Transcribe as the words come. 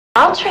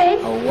I'll trade.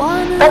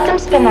 Let them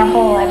spend their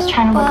whole lives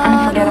trying to look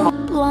unforgettable.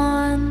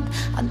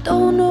 I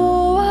don't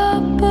know why,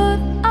 but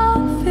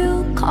I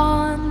feel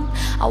calm.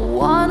 I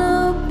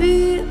wanna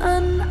be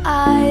an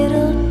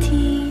idle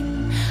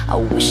teen. I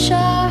wish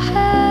I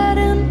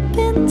hadn't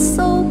been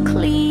so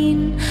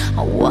clean.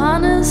 I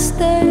wanna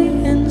stay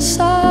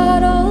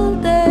inside all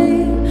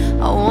day.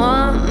 I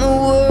want the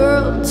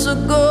world to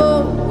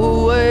go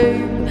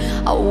away.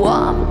 I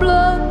want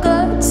blood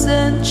guts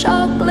and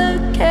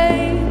chocolate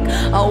cake.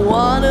 I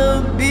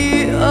wanna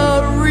be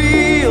a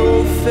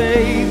real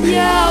fave.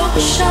 Yeah, I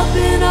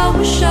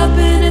wish I've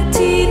been a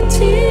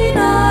teen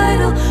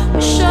idol.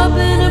 Wish I've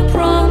been a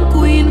prom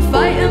queen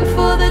fighting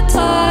for the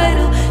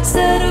title.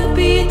 Instead of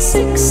being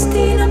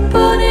 16 and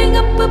putting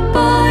up a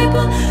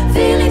Bible,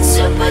 feeling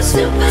super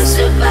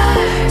suicidal.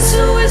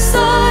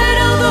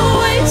 The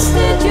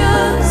wasted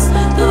years,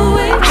 the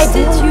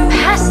wasted youth.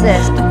 Pass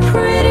this. The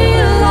pretty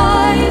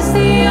lies,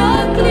 the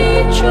ugly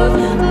truth.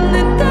 And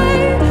the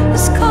day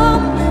has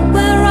come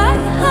where I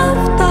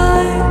have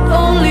died,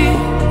 only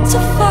to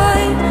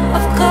find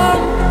I've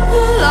come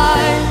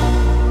alive.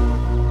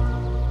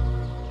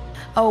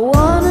 I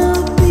wanna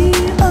be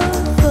a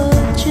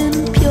virgin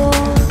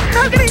pure.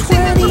 How can I see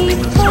this movie?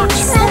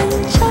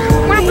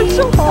 Why is it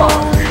so far?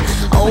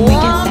 When we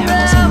get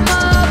there, I'll see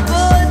my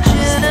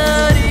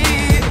virginity,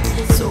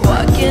 so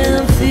I can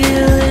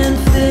feel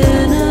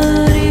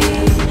infinity.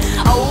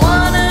 I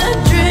wanna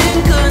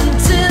drink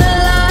until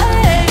I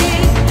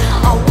ache.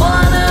 I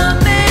wanna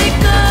make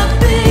a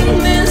big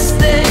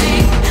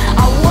mistake.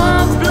 I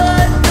want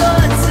blood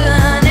guts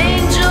and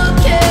angel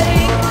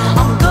cake.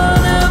 I'm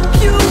gonna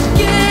puke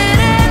it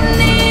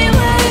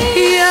anyway.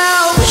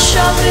 Yeah, I wish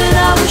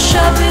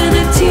I've been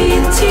a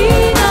teen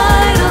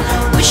idol.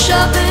 Wish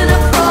I've been a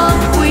prom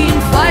queen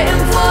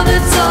fighting for the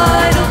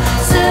title.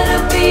 Instead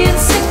of being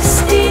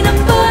 16 and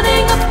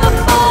burning up a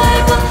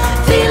Bible,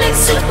 feeling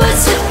super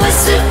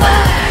suicidal.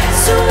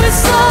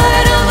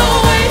 The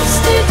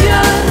wasted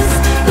years,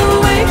 the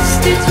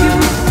wasted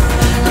youth,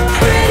 the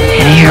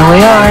pretty. And here we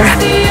are,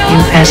 you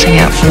passing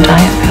out from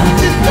diet pills.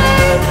 The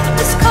day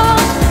has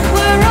come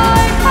where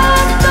I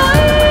have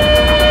died,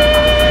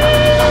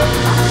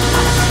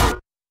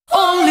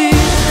 only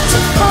to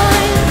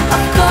find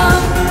I've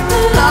come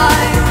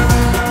alive,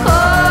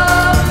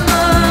 come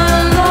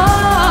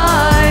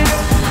alive.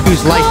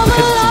 Choose life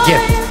because it's a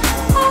gift.